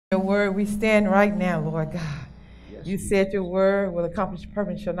word. We stand right now, Lord God. You said your word will accomplish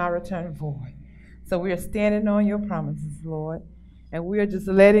purpose, shall not return void. So we are standing on your promises, Lord. And we are just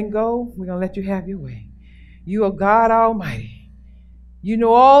letting go. We're going to let you have your way. You are God Almighty. You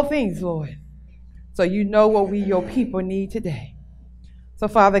know all things, Lord. So you know what we, your people, need today. So,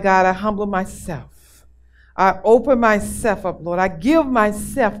 Father God, I humble myself. I open myself up, Lord. I give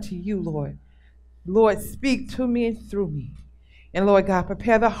myself to you, Lord. Lord, speak to me and through me. And, Lord God,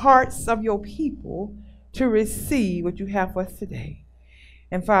 prepare the hearts of your people to receive what you have for us today.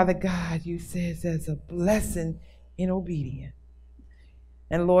 And, Father God, you says there's a blessing in obedience.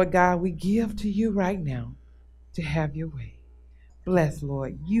 And, Lord God, we give to you right now to have your way. Bless,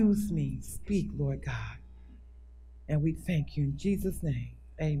 Lord. Use me. Speak, Lord God. And we thank you in Jesus' name.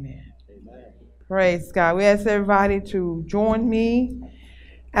 Amen. Amen. Praise God. We ask everybody to join me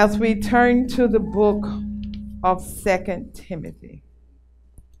as we turn to the book of 2 Timothy.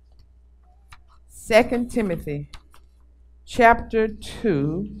 2 Timothy chapter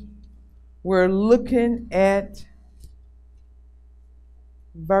 2. We're looking at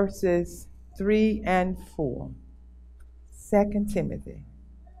verses 3 and 4. 2 Timothy.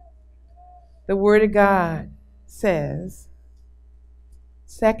 The Word of God says,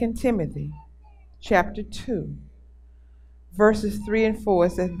 2 Timothy chapter 2, verses 3 and 4,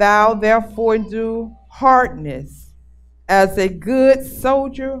 it says, Thou therefore do hardness as a good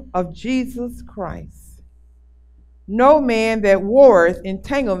soldier of Jesus Christ. No man that warreth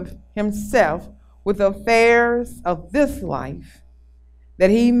entangleth himself with affairs of this life, that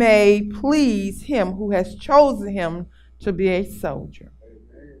he may please him who has chosen him to be a soldier.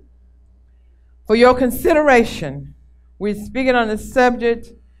 Amen. For your consideration, we're speaking on the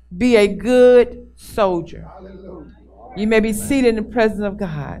subject, be a good soldier. Hallelujah. You may be seated in the presence of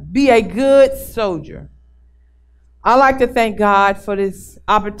God. Be a good soldier. I like to thank God for this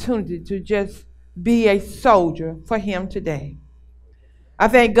opportunity to just be a soldier for him today. I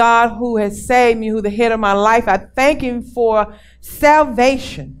thank God who has saved me, who's the head of my life. I thank him for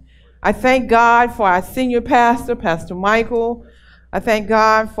salvation. I thank God for our senior pastor, Pastor Michael. I thank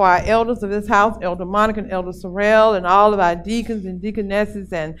God for our elders of this house, Elder Monica and Elder Sorrell, and all of our deacons and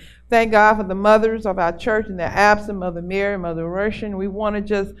deaconesses. And thank God for the mothers of our church in their absence, Mother Mary, Mother Russian. We want to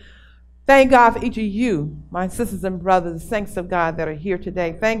just thank God for each of you, my sisters and brothers, the saints of God that are here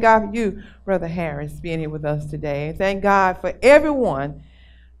today. Thank God for you, Brother Harris, being here with us today. And thank God for everyone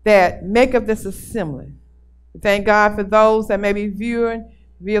that make up this assembly. Thank God for those that may be viewing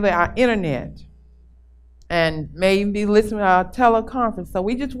via our internet and may be listening to our teleconference. So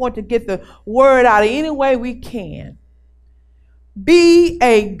we just want to get the word out any way we can. Be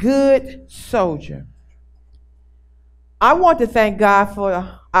a good soldier. I want to thank God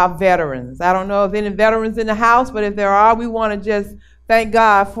for our veterans. I don't know if any veterans in the house, but if there are, we want to just thank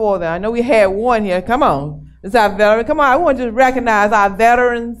God for them. I know we had one here. Come on. It's our veteran. Come on. I want to just recognize our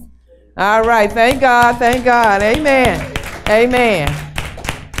veterans. All right. Thank God. Thank God. Amen. Amen.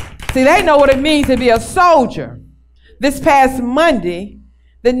 See, they know what it means to be a soldier. This past Monday,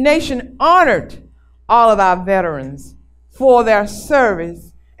 the nation honored all of our veterans for their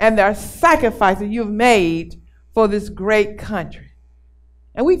service and their sacrifices you've made for this great country.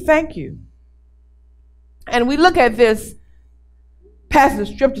 And we thank you. And we look at this passage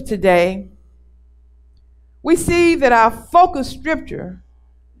of scripture today. We see that our focus scripture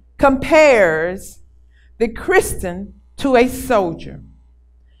compares the Christian to a soldier.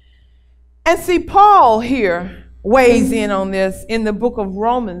 And see, Paul here weighs in on this in the book of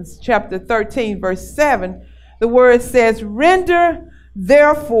Romans, chapter 13, verse 7. The word says, Render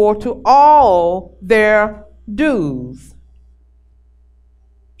therefore to all their dues.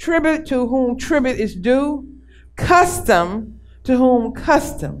 Tribute to whom tribute is due, custom to whom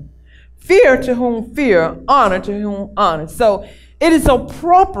custom, fear to whom fear, honor to whom honor. So it is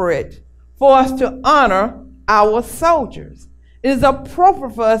appropriate for us to honor our soldiers. It is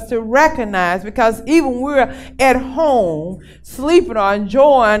appropriate for us to recognize, because even when we're at home, sleeping or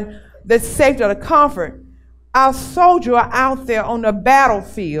enjoying the safety or the comfort, our soldiers are out there on the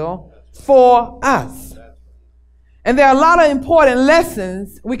battlefield for us. And there are a lot of important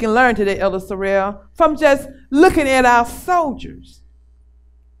lessons we can learn today, Elder Sorrell, from just looking at our soldiers.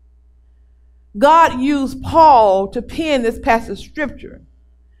 God used Paul to pen this passage of scripture.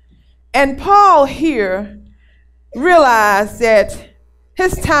 And Paul here realized that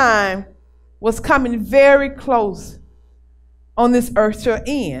his time was coming very close on this earth to an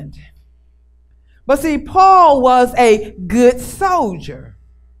end. But see, Paul was a good soldier.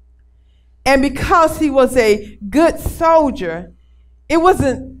 And because he was a good soldier, it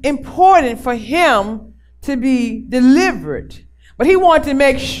wasn't important for him to be delivered. But he wanted to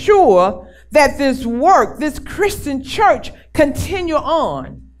make sure that this work, this Christian church, continue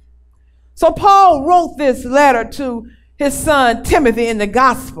on. So Paul wrote this letter to his son Timothy in the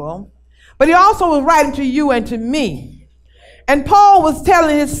gospel, but he also was writing to you and to me. And Paul was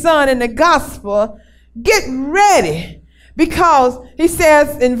telling his son in the gospel, get ready, because he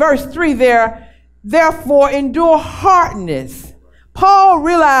says in verse 3 there, therefore endure hardness. Paul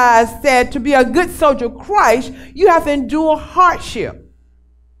realized that to be a good soldier of Christ, you have to endure hardship.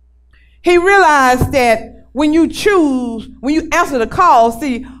 He realized that when you answer the call,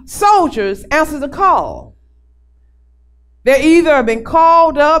 see, soldiers answer the call. They either have been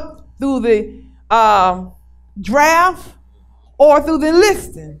called up through the draft or through the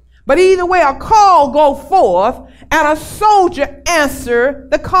enlisting. But either way, a call go forth and a soldier answer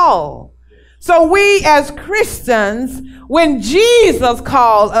the call. So we as Christians, when Jesus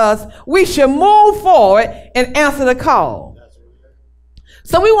called us, we should move forward and answer the call.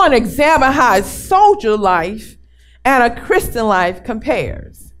 So we want to examine how a soldier life and a Christian life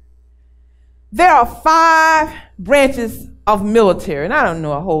compares. There are 5 branches of military, and I don't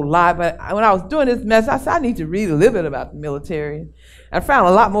know a whole lot, but when I was doing this message, I said I need to read a little bit about the military. I found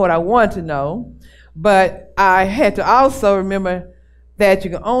a lot more that I wanted to know, but I had to also remember that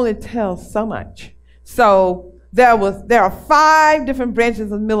you can only tell so much. So there are 5 different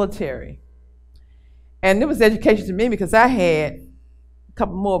branches of military, and it was education to me because I had a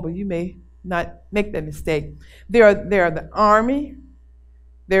couple more, but you may not make that mistake. There are the Army,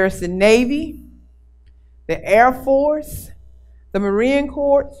 there's the Navy, the Air Force, the Marine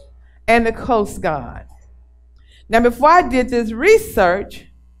Corps, and the Coast Guard. Now, before I did this research,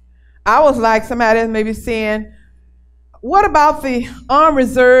 I was like somebody else maybe saying, what about the Armed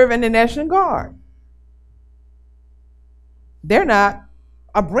Reserve and the National Guard? They're not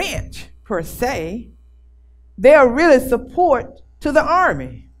a branch per se. They are really support to the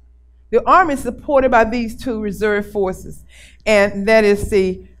Army. The Army is supported by these 2 reserve forces, and that is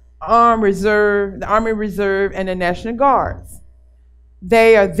the Army Reserve, and the National Guards.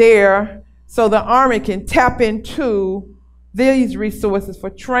 They are there so the Army can tap into these resources for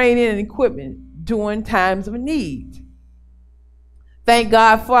training and equipment during times of need. Thank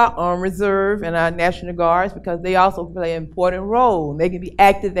God for our Armed Reserve and our National Guards, because they also play an important role. They can be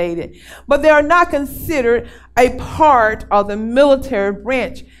activated, but they are not considered a part of the military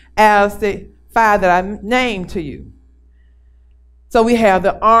branch as the 5 that I named to you. So we have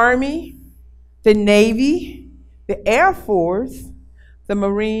the Army, the Navy, the Air Force, the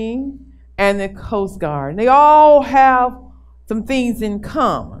Marine, and the Coast Guard. And they all have some things in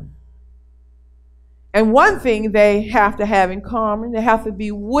common. And one thing they have to have in common, they have to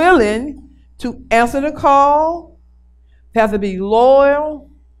be willing to answer the call. They have to be loyal.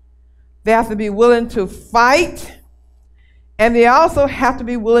 They have to be willing to fight. And they also have to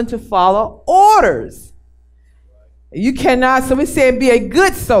be willing to follow orders. You cannot, so we said, be a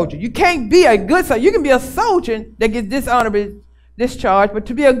good soldier. You can't be a good soldier. You can be a soldier that gets dishonorably discharged, but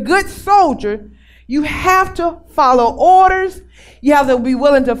to be a good soldier, you have to follow orders. You have to be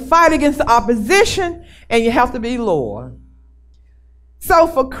willing to fight against the opposition, and you have to be loyal. So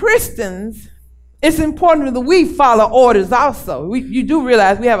for Christians, it's important that we follow orders also. You do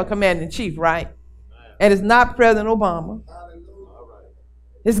realize we have a commander-in-chief, right? And it's not President Obama.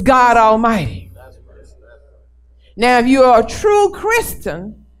 It's God Almighty. Now, if you are a true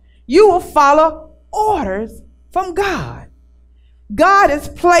Christian, you will follow orders from God. God has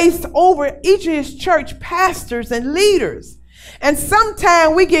placed over each of his church pastors and leaders. And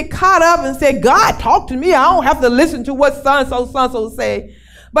sometimes we get caught up and say, God, talk to me. I don't have to listen to what so-and-so say.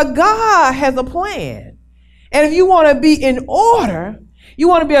 But God has a plan. And if you want to be in order, you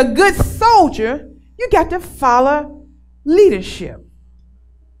want to be a good soldier, you got to follow leadership.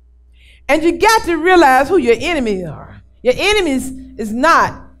 And you got to realize who your enemies are. Your enemies is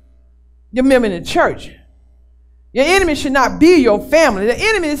not your member in the church. Your enemy should not be your family. The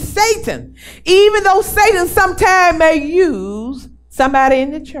enemy is Satan. Even though Satan sometimes may use somebody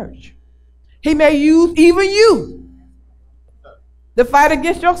in the church. He may use even you to fight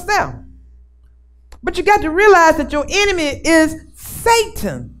against yourself. But you got to realize that your enemy is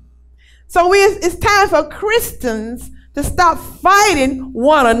Satan. So it's time for Christians to stop fighting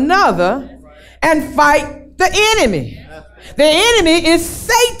one another and fight the enemy. The enemy is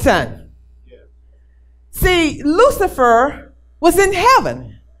Satan. See, Lucifer was in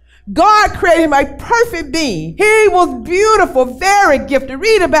heaven. God created him a perfect being. He was beautiful, very gifted.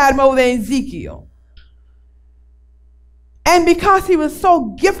 Read about him over there in Ezekiel. And because he was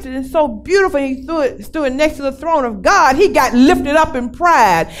so gifted and so beautiful, he stood next to the throne of God, he got lifted up in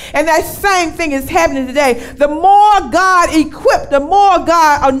pride. And that same thing is happening today. The more God equipped, the more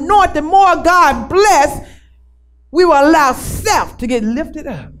God anointed, the more God blessed, we will allow self to get lifted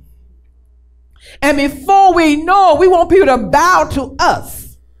up. And before we know it, we want people to bow to us.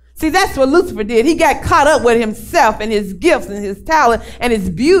 See, that's what Lucifer did. He got caught up with himself and his gifts and his talent and his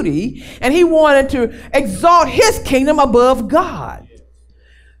beauty, and he wanted to exalt his kingdom above God.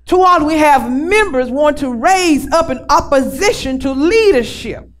 Too often we have members want to raise up in opposition to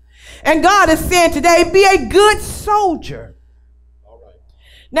leadership. And God is saying today, be a good soldier. All right.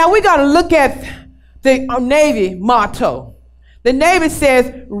 Now we're going to look at the Navy motto. The Navy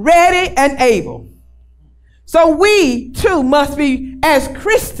says, ready and able. So we too must be, as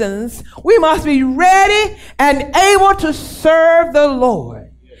Christians, we must be ready and able to serve the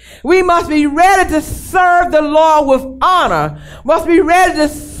Lord. We must be ready to serve the Lord with honor. Must be ready to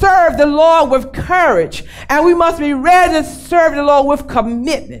serve the Lord with courage. And we must be ready to serve the Lord with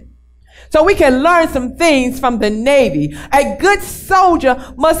commitment. So we can learn some things from the Navy. A good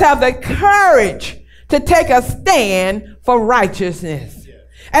soldier must have the courage to take a stand for righteousness.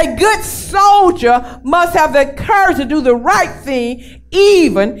 A good soldier must have the courage to do the right thing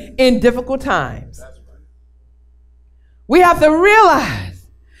even in difficult times. We have to realize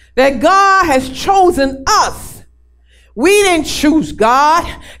that God has chosen us. We didn't choose God.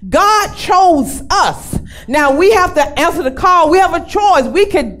 God chose us. Now we have to answer the call. We have a choice. We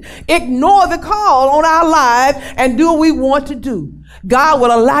could ignore the call on our life and do what we want to do. God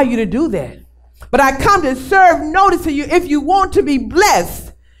will allow you to do that. But I come to serve notice to you. If you want to be blessed,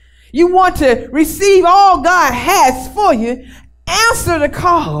 you want to receive all God has for you, answer the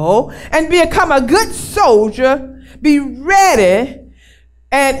call and become a good soldier. Be ready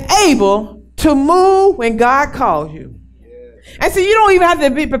and able to move when God calls you. And so you don't even have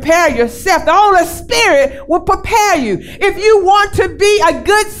to prepare yourself. The Holy Spirit will prepare you. If you want to be a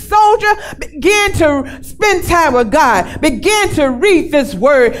good soldier, begin to spend time with God. Begin to read this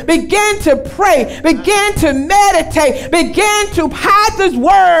word. Begin to pray. Begin to meditate. Begin to hide this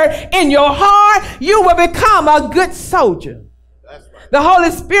word in your heart. You will become a good soldier. The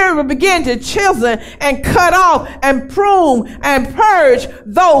Holy Spirit will begin to chisel and cut off and prune and purge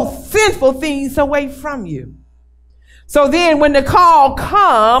those sinful things away from you. So then when the call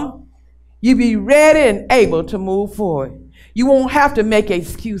comes, you be ready and able to move forward. You won't have to make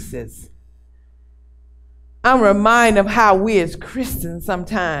excuses. I'm reminded of how we as Christians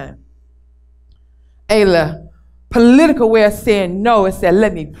sometimes, a political way of saying no is that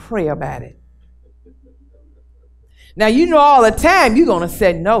let me pray about it. Now, you know all the time you're going to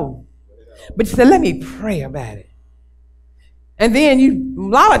say no. But you said, let me pray about it. And then you, a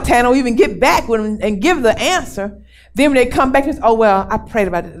lot of times, don't even get back with them and give the answer. Then when they come back and say, oh, well, I prayed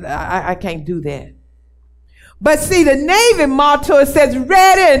about it. I can't do that. But see, the Navy motto, it says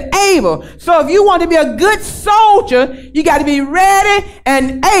ready and able. So if you want to be a good soldier, you got to be ready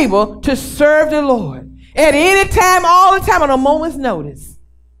and able to serve the Lord. At any time, all the time, on a moment's notice.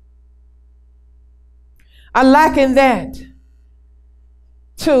 I liken that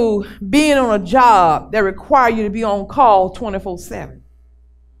to being on a job that requires you to be on call 24/7.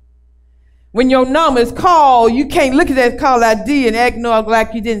 When your number is called, you can't look at that call ID and act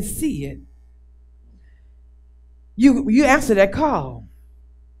like you didn't see it. You answer that call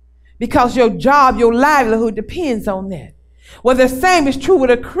because your job, your livelihood depends on that. Well, the same is true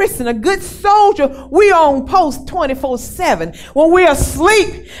with a Christian. A good soldier, we on post 24/7. When we're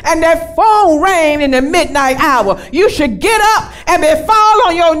asleep and that phone rang in the midnight hour, you should get up and fall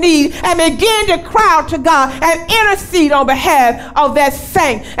on your knees and begin to cry out to God and intercede on behalf of that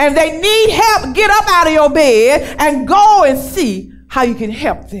saint. And if they need help, get up out of your bed and go and see how you can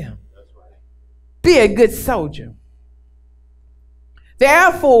help them. Be a good soldier. The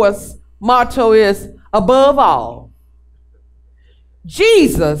Air Force motto is above all.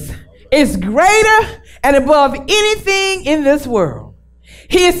 Jesus is greater and above anything in this world.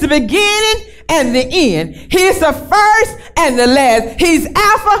 He is the beginning and the end. He is the first and the last. He's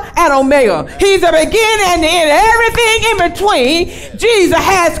Alpha and Omega. He's the beginning and the end. Everything in between, Jesus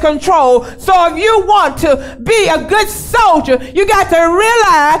has control. So if you want to be a good soldier, you got to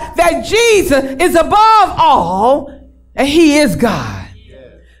realize that Jesus is above all and he is God.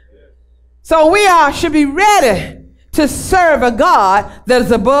 So we should be ready to serve a God that is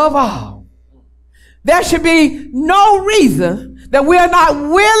above all. There should be no reason that we are not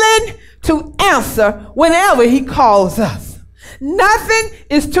willing to answer whenever he calls us. Nothing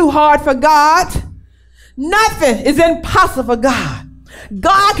is too hard for God. Nothing is impossible for God.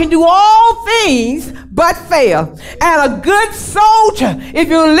 God can do all things but fail. And a good soldier, if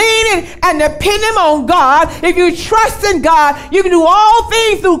you're leaning and depending on God, if you trust in God, you can do all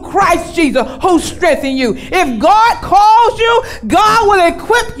things through Christ Jesus who strengthens you. If God calls you, God will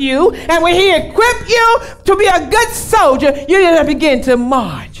equip you. And when he equips you to be a good soldier, you just begin to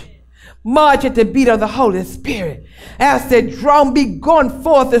march. March at the beat of the Holy Spirit. As the drum be going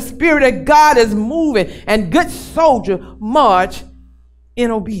forth, the Spirit of God is moving, and good soldier march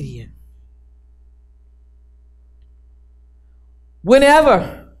in obedience.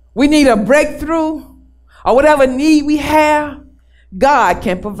 Whenever we need a breakthrough or whatever need we have, God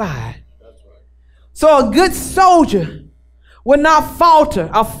can provide. That's right. So a good soldier will not falter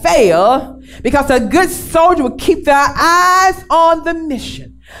or fail, because a good soldier will keep their eyes on the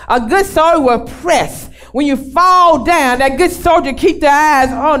mission. A good soldier will press. When you fall down, that good soldier keep their eyes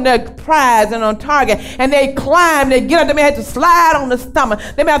on the prize and on target, and they climb, they get up, they may have to slide on the stomach,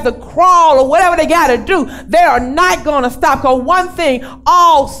 they may have to crawl or whatever they got to do. They are not going to stop, because one thing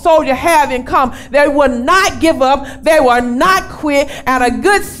all soldiers have in common: they will not give up, they will not quit. And a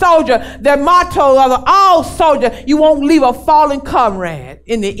good soldier, the motto of all soldiers: you won't leave a fallen comrade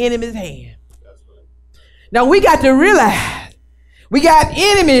in the enemy's hand. Now we got to realize we got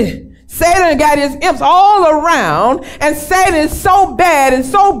enemies. Satan got his imps all around, and Satan is so bad and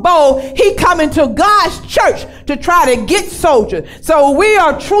so bold, he come into God's church to try to get soldiers. So we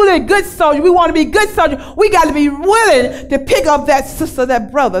are truly good soldiers. We want to be good soldiers. We got to be willing to pick up that sister,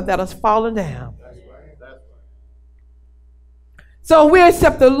 that brother that has fallen down. That's right. That's right. So we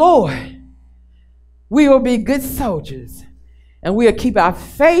accept the Lord. We will be good soldiers, and we'll keep our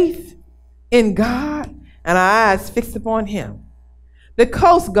faith in God and our eyes fixed upon him. The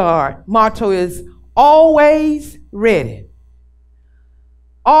Coast Guard motto is always ready.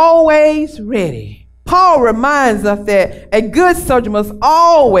 Always ready. Paul reminds us that a good soldier must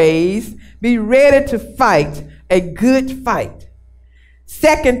always be ready to fight a good fight.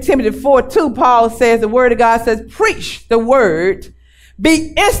 2 Timothy 4:2, Paul says, the word of God says, preach the word,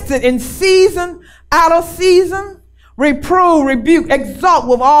 be instant in season, out of season, reprove, rebuke, exhort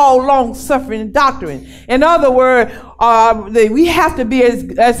with all long suffering and doctrine. In other words, we have to be,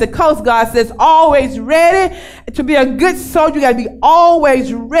 as the Coast Guard says, always ready. To be a good soldier, you got to be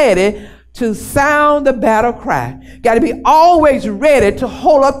always ready to sound the battle cry. Got to be always ready to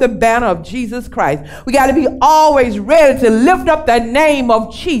hold up the banner of Jesus Christ. We got to be always ready to lift up the name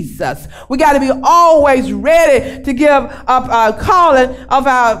of Jesus. We got to be always ready to give up our calling of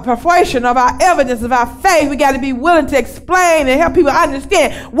our persuasion, of our evidence, of our faith. We got to be willing to explain and help people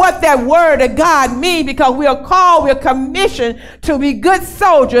understand what that word of God means, because we are called, we are commissioned to be good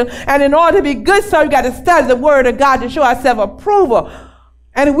soldiers. And in order to be good soldiers, we got to study the word of God to show ourselves approval.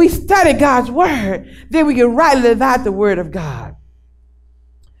 And if we study God's word, then we can rightly divide the word of God.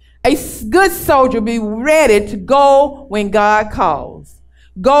 A good soldier will be ready to go when God calls.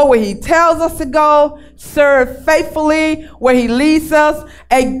 Go where he tells us to go. Serve faithfully where he leads us.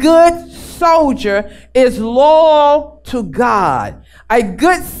 A good soldier is loyal to God. A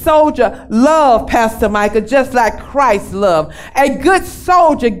good soldier loves, Pastor Michael, just like Christ loved. A good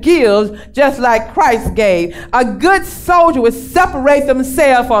soldier gives just like Christ gave. A good soldier will separate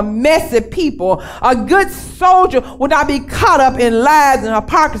themselves from messy people. A good soldier will not be caught up in lies and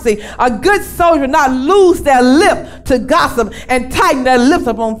hypocrisy. A good soldier will not lose their lip to gossip and tighten their lips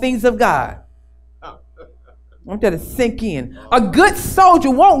upon things of God. I want that to sink in. A good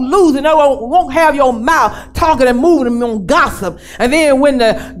soldier won't lose and won't have your mouth talking and moving on gossip. And then when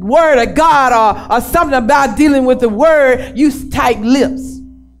the word of God or something about dealing with the word, you tight lips.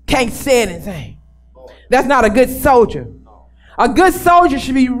 Can't say anything. That's not a good soldier. A good soldier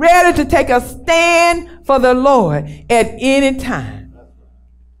should be ready to take a stand for the Lord at any time.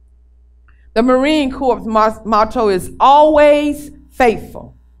 The Marine Corps motto is always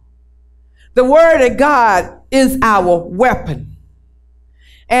faithful. The word of God is our weapon.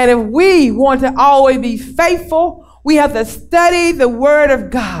 And if we want to always be faithful, we have to study the word of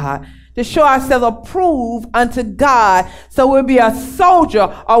God to show ourselves approved unto God. So we'll be a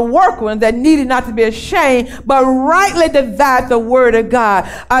soldier, a workman that needed not to be ashamed, but rightly divide the word of God.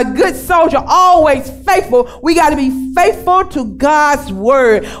 A good soldier, always faithful. We got to be faithful to God's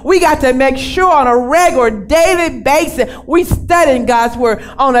word. We got to make sure on a regular, daily basis, we studying God's word.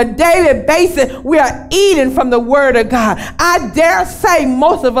 On a daily basis, we are eating from the word of God. I dare say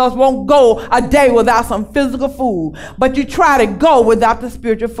most of us won't go a day without some physical food, but you try to go without the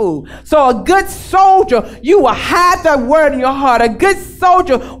spiritual food. So a good soldier, you will hide that word in your heart. A good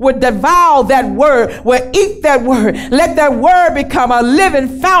soldier will devour that word, will eat that word. Let that word become a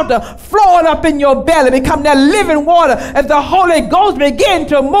living fountain flowing up in your belly, become that living water as the Holy Ghost begin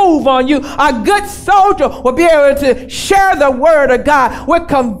to move on you. A good soldier will be able to share the word of God with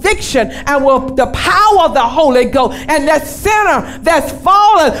conviction and with the power of the Holy Ghost. And that sinner that's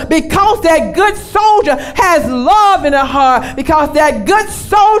fallen, because that good soldier has love in the heart, because that good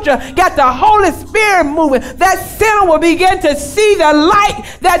soldier got the Holy Spirit moving, that sinner will begin to see the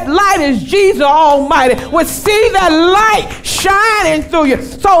light. That light is Jesus Almighty. Will see that light shining through you.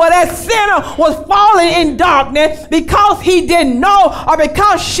 So that sinner was falling in darkness because he didn't know, or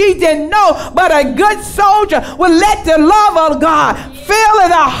because she didn't know. But a good soldier will let the love of God fill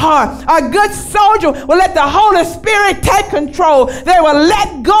in our heart. A good soldier will let the Holy Spirit take control. They will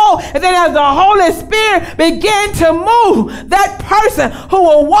let go, and then as the Holy Spirit begin to move, that person who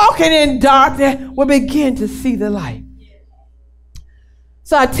was walking in darkness will begin to see the light.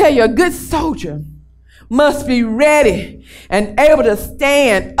 So I tell you, a good soldier must be ready and able to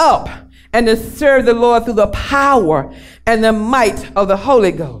stand up and to serve the Lord through the power and the might of the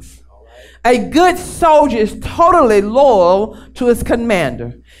Holy Ghost. A good soldier is totally loyal to his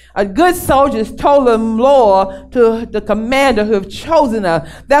commander. A good soldier is totally loyal to the commander who have chosen us.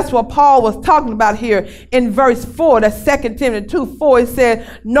 That's what Paul was talking about here in verse 4. That's 2 Timothy 2:4. It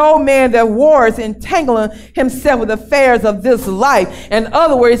said, no man that wars entangling himself with affairs of this life. In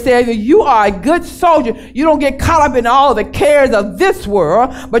other words, it says, you are a good soldier. You don't get caught up in all the cares of this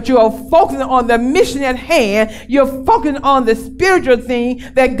world, but you are focusing on the mission at hand. You're focusing on the spiritual thing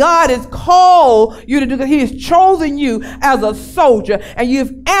that God has called you to do. He has chosen you as a soldier, and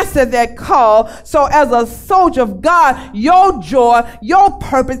you've answer that call. So as a soldier of God, your joy, your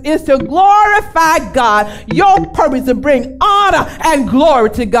purpose is to glorify God. Your purpose is to bring honor and glory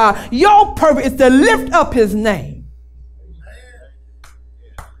to God. Your purpose is to lift up his name.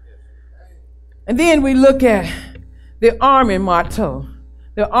 And then we look at the army motto.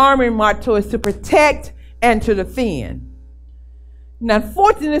 The army motto is to protect and to defend. Now,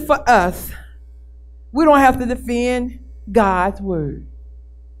 fortunately for us, we don't have to defend God's word.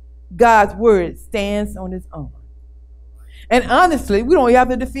 God's word stands on its own. And honestly, we don't have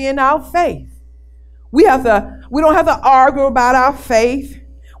to defend our faith. We don't have to argue about our faith.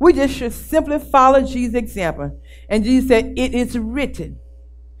 We just should simply follow Jesus' example. And Jesus said, it is written.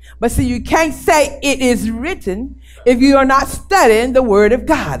 But see, you can't say it is written if you are not studying the word of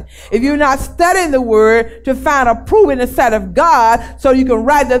God. If you're not studying the word to find approval in the sight of God, so you can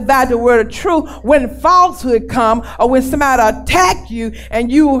rightly divide the word of truth when falsehood come, or when somebody attack you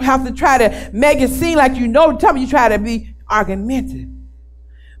and you have to try to make it seem like you know, you try to be argumentative.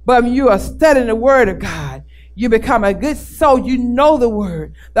 But when you are studying the word of God, you become a good soul. You know the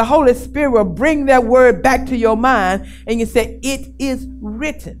word. The Holy Spirit will bring that word back to your mind, and you say, it is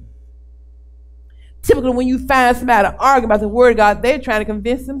written. Typically, when you find somebody arguing about the word of God, they're trying to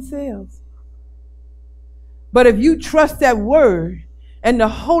convince themselves. But if you trust that word and the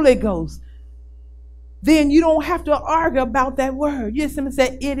Holy Ghost, then you don't have to argue about that word. You just simply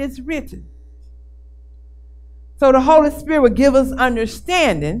say, it is written. So the Holy Spirit will give us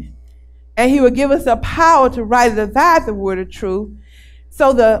understanding, and he will give us the power to rightly divide the word of truth,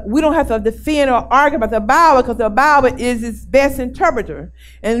 so we don't have to defend or argue about the Bible, because the Bible is its best interpreter.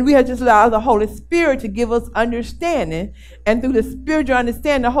 And we have just allowed the Holy Spirit to give us understanding. And through the spiritual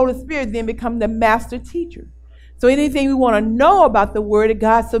understanding, the Holy Spirit then becomes the master teacher. So anything we want to know about the word of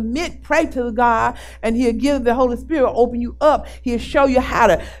God, submit, pray to God, and he'll give the Holy Spirit, open you up. He'll show you how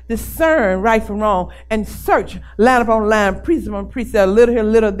to discern right from wrong and search line upon line, precept upon precept, little here,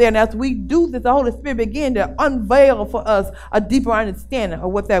 little there. And as we do this, the Holy Spirit begin to unveil for us a deeper understanding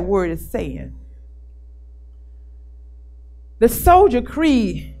of what that word is saying. The soldier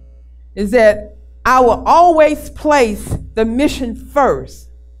creed is that I will always place the mission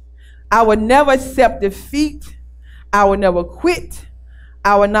first. I will never accept defeat. I will never quit.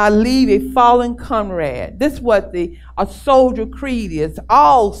 I will not leave a fallen comrade. This is what a soldier creed is.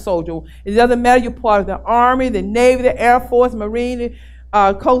 All soldiers. It doesn't matter you're part of the Army, the Navy, the Air Force, Marine,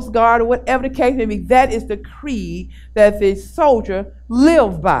 Coast Guard, or whatever the case may be. That is the creed that the soldier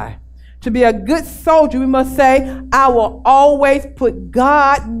lives by. To be a good soldier, we must say, I will always put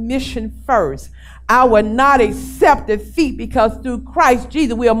God's mission first. I will not accept defeat, because through Christ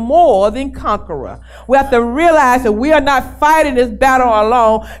Jesus we are more than conqueror. We have to realize that we are not fighting this battle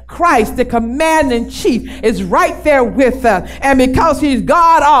alone. Christ, the commander-in-chief, is right there with us. And because he's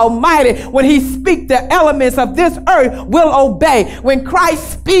God Almighty, when he speaks, the elements of this earth will obey. When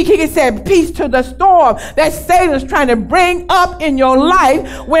Christ speaks, he said, peace to the storm that Satan's trying to bring up in your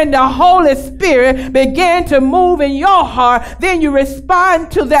life. When the Holy Spirit began to move in your heart, then you respond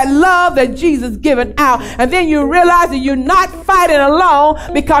to that love that Jesus given out, and then you realize that you're not fighting alone,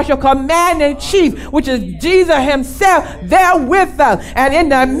 because your commander-in-chief, which is Jesus himself, there with us. And in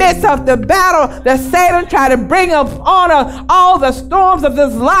the midst of the battle that Satan tried to bring up on us, all the storms of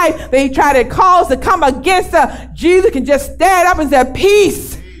this life that he tried to cause to come against us, Jesus can just stand up and say,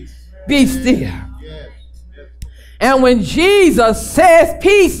 peace, be still. And when Jesus says,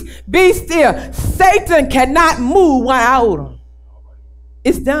 peace, be still, Satan cannot move 1 iota.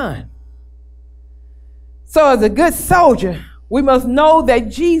 It's done. So as a good soldier, we must know that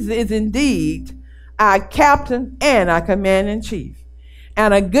Jesus is indeed our captain and our commander-in-chief.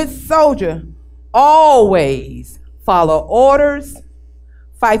 And a good soldier always follow orders,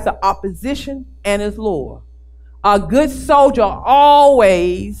 fight the opposition, and is loyal. A good soldier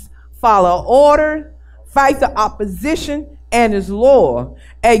always follow order, fight the opposition, and is loyal.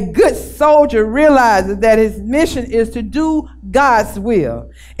 A good soldier realizes that his mission is to do God's will.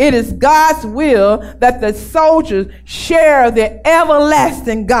 It is God's will that the soldiers share the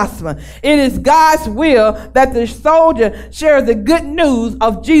everlasting gospel. It is God's will that the soldier shares the good news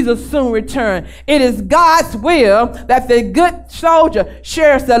of Jesus' soon return. It is God's will that the good soldier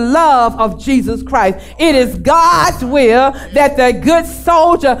shares the love of Jesus Christ. It is God's will that the good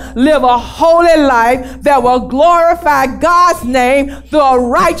soldier live a holy life that will glorify God's name through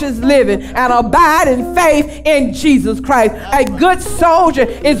a righteous living and abide in faith in Jesus Christ. A good soldier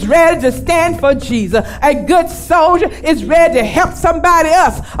is ready to stand for Jesus. A good soldier is ready to help somebody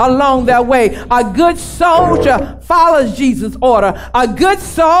else along their way. A good soldier follows Jesus' order. A good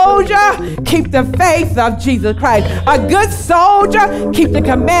soldier keeps the faith of Jesus Christ. A good soldier keeps the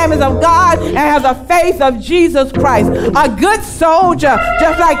commandments of God and has a faith of Jesus Christ. A good soldier,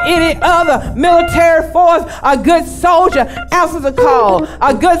 just like any other military force, a good soldier answers a call.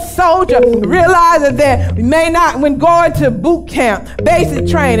 A good soldier realizes that may not, when going to boot camp, basic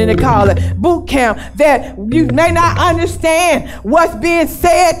training they call it, boot camp, that you may not understand what's being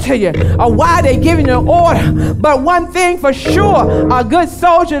said to you or why they're giving you an order. But one thing for sure, a good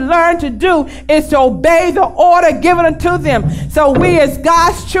soldier learn to do is to obey the order given unto them. So we as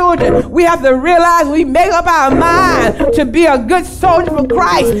God's children, we have to realize we make up our mind to be a good soldier for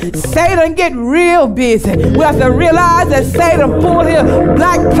Christ. Satan get real busy. We have to realize that Satan pulled his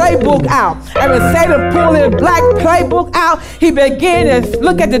black playbook out. And when Satan pulled his black playbook out, he began to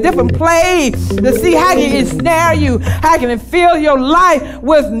look at the different plays to see how he can ensnare you, how he can fill your life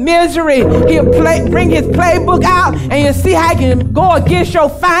with misery. He'll bring his playbook out, and you see how he can go against your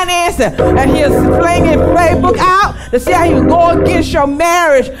finances. And he'll fling his playbook out to see how he can go against your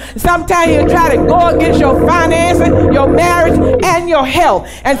marriage. Sometimes he'll try to go against your finances, your marriage, and your health.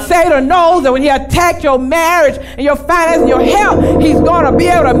 And Satan knows that when he attacks your marriage and your finances and your health, he's going to be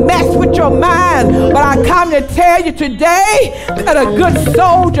able to mess with your mind. But I come to tell you today that a good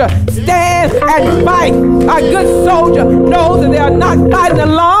soldier stands and fights. A good soldier knows that they are not fighting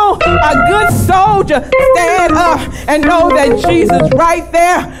alone. A good soldier stands up and knows that Jesus is right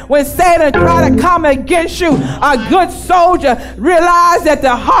there when Satan tries to come against you. A good soldier realizes that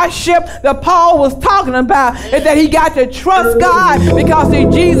the hardship that Paul was talking about is that he got to trust God, because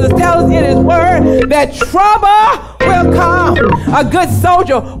Jesus tells us in his word that trouble will come. A good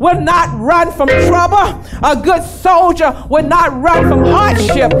soldier will not run from trouble. A good soldier will not run from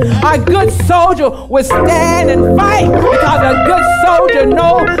hardship. A good soldier will stand and fight, because a good soldier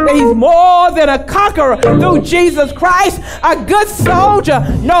knows that he's more than a conqueror through Jesus Christ. A good soldier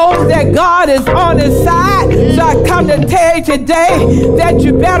knows that God is on his side. So I come to tell you today that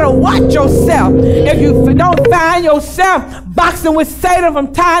you better watch yourself. If you don't find yourself boxing with Satan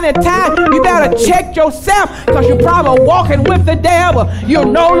from time to time, you better check yourself, because you're probably walking with the devil. You're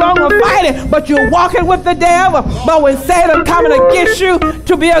no longer fighting, but you're walking with the devil. But when Satan coming against you,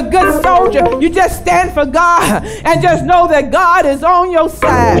 to be a good soldier, you just stand for God and just know that God is on your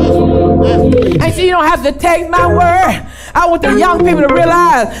side. And so you don't have to take my word. I want the young people to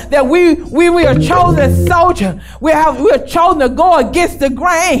realize that we are chosen as soldiers. We are chosen to go against the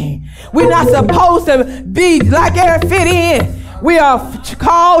grain. We're not supposed to be like every fit in. We are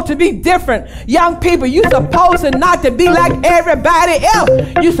called to be different. Young people, you're supposed to not to be like everybody else.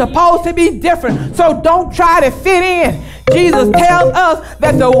 You're supposed to be different. So don't try to fit in. Jesus tells us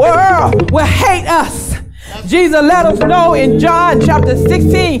that the world will hate us. Jesus let us know in John chapter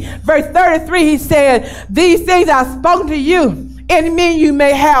 16, verse 33, he said, these things I've spoken to you. In me you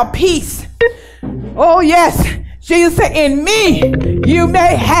may have peace. Oh yes, Jesus said, in me you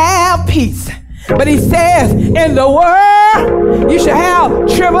may have peace. But he says, in the world you shall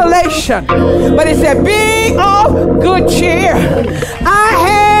have tribulation. But he said, be of good cheer. I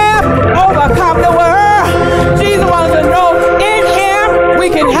have overcome the world. Jesus wants to know, in him we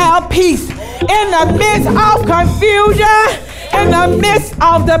can have peace. In the midst of confusion, in the midst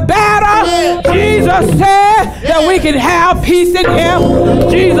of the battle, Jesus said that we can have peace in him.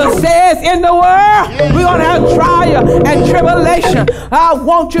 Jesus says in the world, we're going to have trial and tribulation. I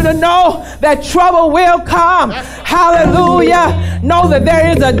want you to know that trouble will come. Hallelujah. Know that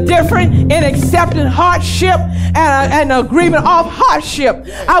there is a difference in accepting hardship and an agreement of hardship.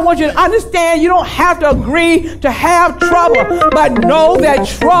 I want you to understand you don't have to agree to have trouble, but know that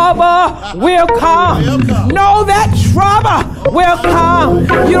trouble will come. Know that trouble will come.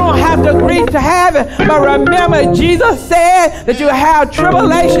 You don't have to agree to have it, but remember, Jesus said that you have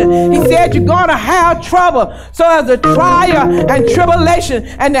tribulation. He said you're going to have trouble. So as the trial and tribulation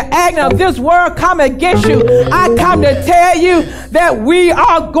and the agony of this world come against you, I come to tell you that we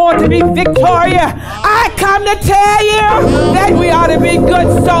are going to be victorious. I come to tell you that we ought to be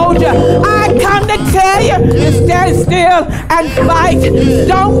good soldiers. I come to tell you to stand still and fight.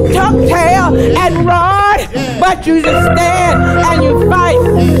 Don't tuck tail and run, but you just stand and you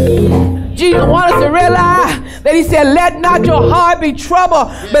fight. Jesus wants us to realize that he said, let not your heart be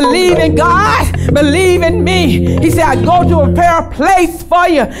troubled. Believe in God. Believe in me. He said, I go to prepare a place for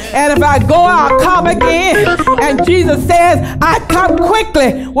you. And if I go, I'll come again. And Jesus says, I come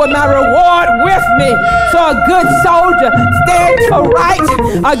quickly with my reward with me. So a good soldier stands for right.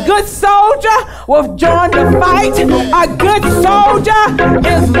 A good soldier will join the fight. A good soldier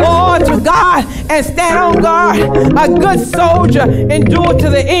is loyal to God and stand on guard. A good soldier endure to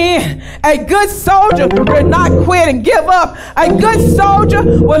the end. A good soldier will not quit and give up. A good soldier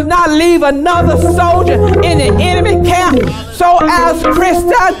will not leave another soldier in the enemy camp. So as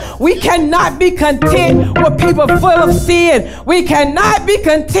Christians, we cannot be content with people full of sin. We cannot be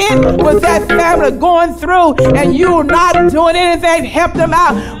content with that family going through and you not doing anything to help them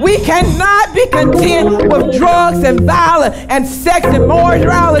out. We cannot be content with drugs and violence and sex and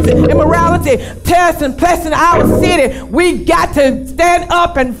immorality, terrorists and places in our city. We got to stand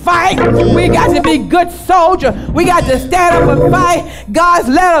up and fight. We got to be good soldiers. We got to stand up and fight. God's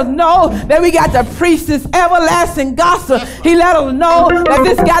let us know that we got to preach this everlasting gospel. He let us know that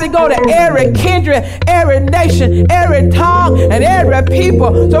this got to go to every kindred, every nation, every tongue, and every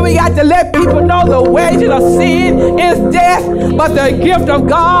people. So we got to let people know the wages of sin is death, but the gift of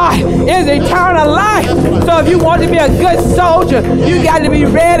God is eternal life. So if you want to be a good soldier, you got to be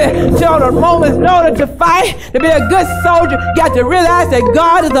ready to on a moment's notice to fight. To be a good soldier, you got to realize that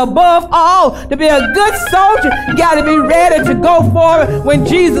God is above all. To be a good soldier, you got to be ready to go forward when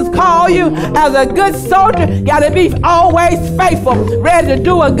Jesus calls you. As a good soldier, you got to be always faithful, ready to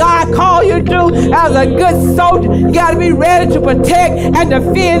do what God called you to do. As a good soldier, you got to be ready to protect and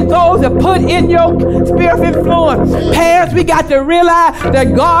defend those that put in your sphere of influence. Parents, we got to realize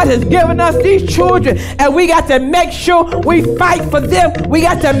that God has given us these children, and we got to make sure we fight for them. We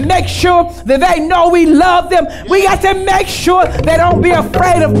got to make sure that they know we love them. We got to make sure they don't be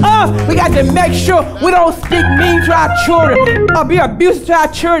afraid of us. We got to make sure we don't speak mean to our children or be abusive to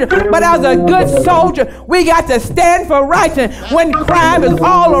our children. But as a good soldier, we got to stand for righteousness when crime is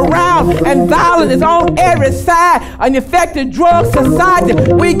all around and violence is on every side, an infected drug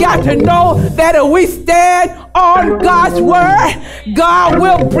society. We got to know that if we stand on God's word, God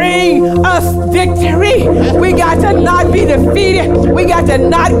will bring us victory. We got to not be defeated. We got to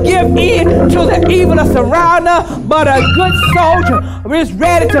not give in to the evil that surrounds us, but a good soldier is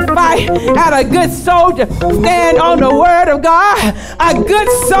ready to fight. And a good soldier stand on the word of God. A good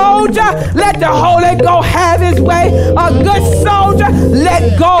soldier let the Holy Ghost have his way. A good soldier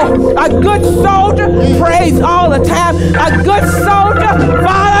let go. A good soldier prays all the time. A good soldier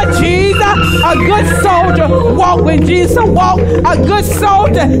follow Jesus. A good soldier walk when Jesus walked. A good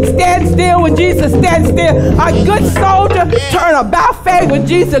soldier stand still when Jesus stands still. A good soldier turn about face when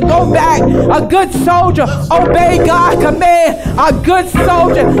Jesus go back. A good soldier obey God's command. A good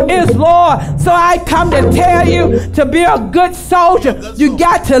soldier is Lord. So I come to tell you, to be a good soldier, you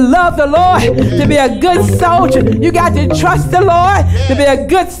got to love the Lord. To be a good soldier, you got to trust the Lord. To be a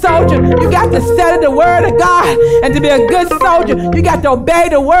good soldier, you got to study the word of God. And to be a good soldier, you got to obey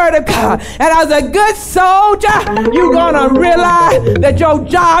the word of God. And as a good soldier, you're going to realize that your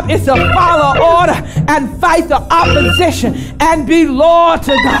job is to follow order and fight the opposition and be loyal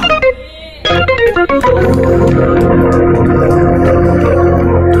to God.